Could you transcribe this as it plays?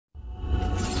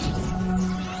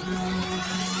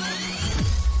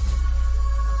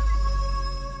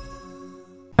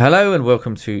Hello and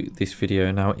welcome to this video.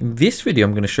 Now in this video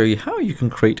I'm going to show you how you can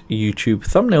create YouTube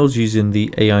thumbnails using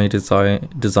the AI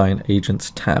design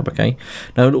agents tab. Okay,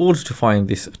 now in order to find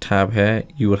this tab here,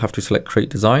 you will have to select create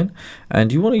design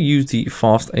and you want to use the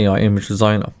fast AI image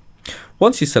designer.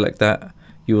 Once you select that,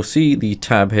 you will see the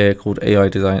tab here called AI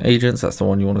design agents. That's the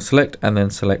one you want to select, and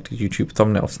then select YouTube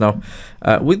thumbnails.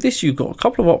 Now with this, you've got a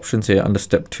couple of options here under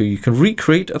step 2. You can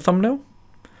recreate a thumbnail,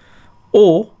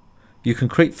 or you can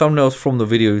create thumbnails from the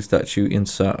videos that you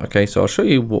insert. Okay, so I'll show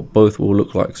you what both will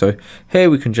look like. So here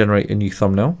we can generate a new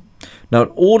thumbnail. Now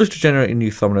in order to generate a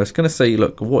new thumbnail, it's going to say,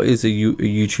 look, what is a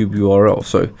YouTube URL?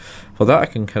 So for that I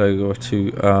can kind of go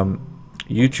to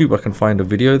YouTube. I can find a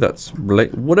video that's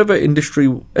whatever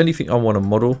industry, anything I want to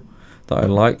model that I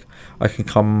like. I can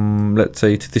come, let's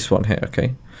say, to this one here.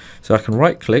 Okay, so I can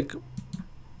right click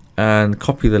and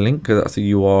copy the link, because that's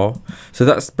the URL. So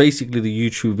that's basically the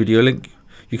YouTube video link.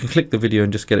 You can click the video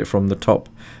and just get it from the top,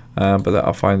 but that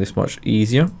I find this much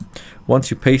easier.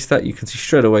 Once you paste that, you can see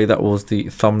straight away that was the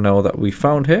thumbnail that we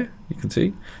found here. You can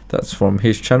see that's from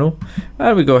his channel,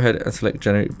 and we go ahead and select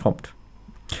generate prompt.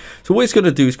 So what it's going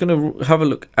to do is going to have a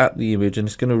look at the image, and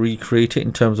it's going to recreate it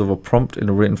in terms of a prompt in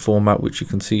a written format, which you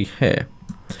can see here.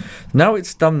 Now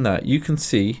it's done that, you can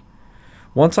see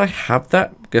once I have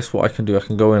that, guess what I can do? I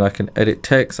can go in, I can edit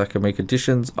text, I can make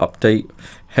additions, update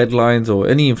headlines or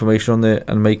any information on there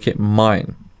and make it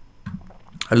mine.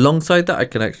 Alongside that, I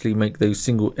can actually make those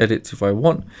single edits if I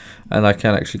want, and I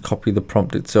can actually copy the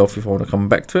prompt itself if I want to come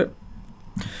back to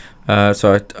it.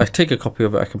 So I take a copy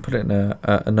of it, I can put it in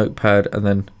a notepad, and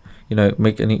then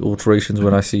make any alterations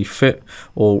when I see fit,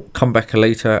 or come back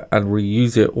later and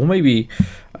reuse it, or maybe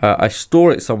I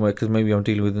store it somewhere because maybe I'm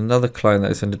dealing with another client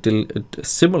that is in a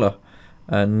similar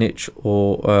niche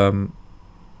or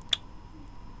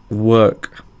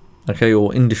work, okay,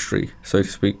 or industry, so to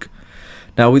speak.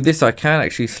 Now with this, I can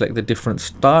actually select the different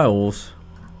styles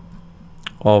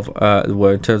of the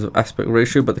word in terms of aspect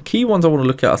ratio, but the key ones I want to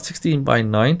look at are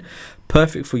 16:9,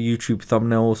 perfect for YouTube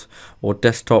thumbnails or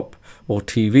desktop or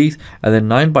TVs, and then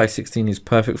 9:16 is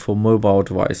perfect for mobile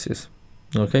devices.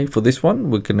 Okay, for this one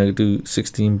we're going to do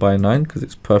 16:9 because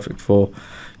it's perfect for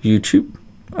YouTube,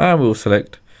 and we'll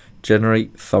select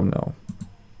generate thumbnail.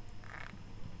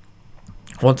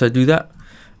 Once I do that,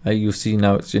 you'll see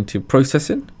now it's into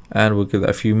processing, and we'll give that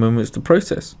a few moments to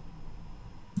process.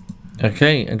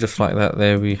 Okay, and just like that,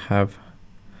 there we have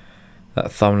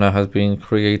that thumbnail has been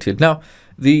created. Now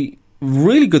the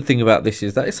really good thing about this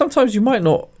is that sometimes you might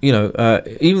not, even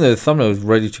though the thumbnail is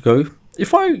ready to go,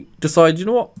 if I decide, you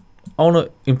know what, I want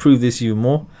to improve this even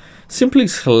more, simply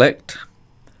select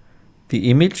the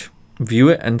image, view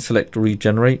it, and select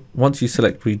regenerate. Once you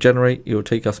select regenerate, it will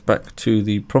take us back to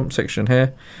the prompt section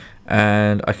here,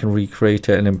 and I can recreate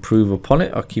it and improve upon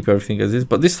it. I'll keep everything as is,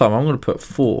 but this time I'm going to put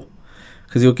 4,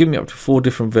 because it'll give me up to 4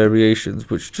 different variations,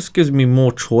 which just gives me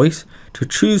more choice to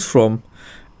choose from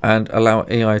and allow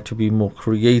AI to be more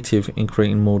creative in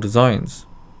creating more designs.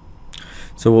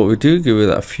 So what we do, give it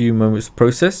a few moments to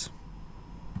process,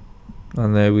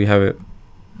 and there we have it.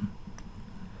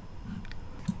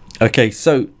 Okay,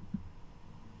 so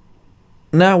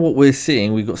now what we're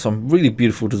seeing, we've got some really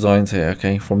beautiful designs here,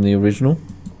 okay, from the original,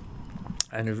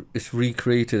 and it's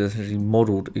recreated, essentially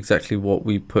modeled exactly what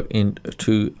we put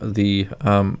into the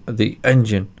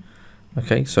engine.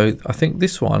 Okay, so I think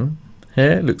this one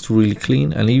here looks really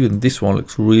clean, and even this one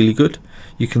looks really good.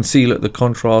 You can see, look, the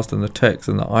contrast and the text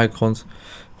and the icons,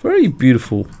 very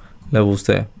beautiful levels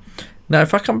there. Now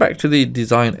if I come back to the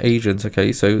design agents,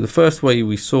 okay, so the first way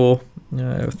we saw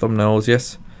thumbnails,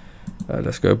 yes,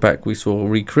 let's go back, we saw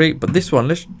recreate, but this one,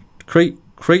 let's create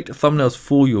thumbnails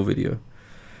for your video.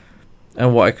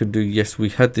 And what I could do, yes, we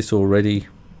had this already,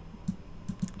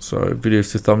 so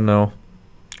videos to thumbnail,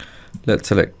 let's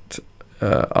select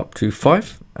up to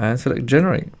 5 and select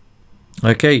generate.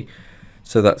 Okay,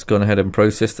 so that's gone ahead and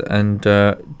processed, and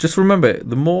just remember,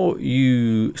 the more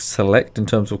you select in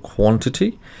terms of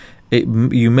quantity,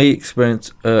 you may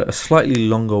experience a slightly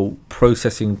longer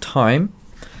processing time.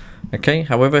 Okay,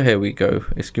 however, here we go,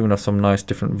 it's giving us some nice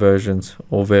different versions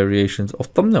or variations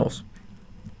of thumbnails.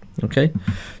 Okay,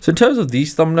 so in terms of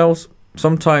these thumbnails,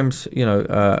 sometimes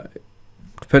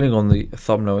depending on the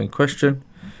thumbnail in question,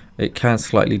 it can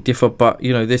slightly differ, but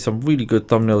there's some really good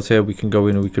thumbnails here. We can go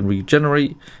in and we can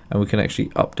regenerate, and we can actually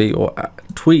update or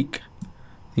tweak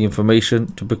the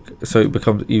information so it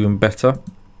becomes even better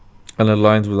and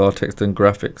aligns with our text and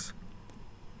graphics.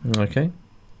 Okay,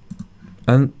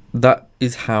 and that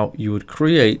is how you would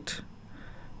create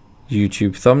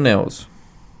YouTube thumbnails.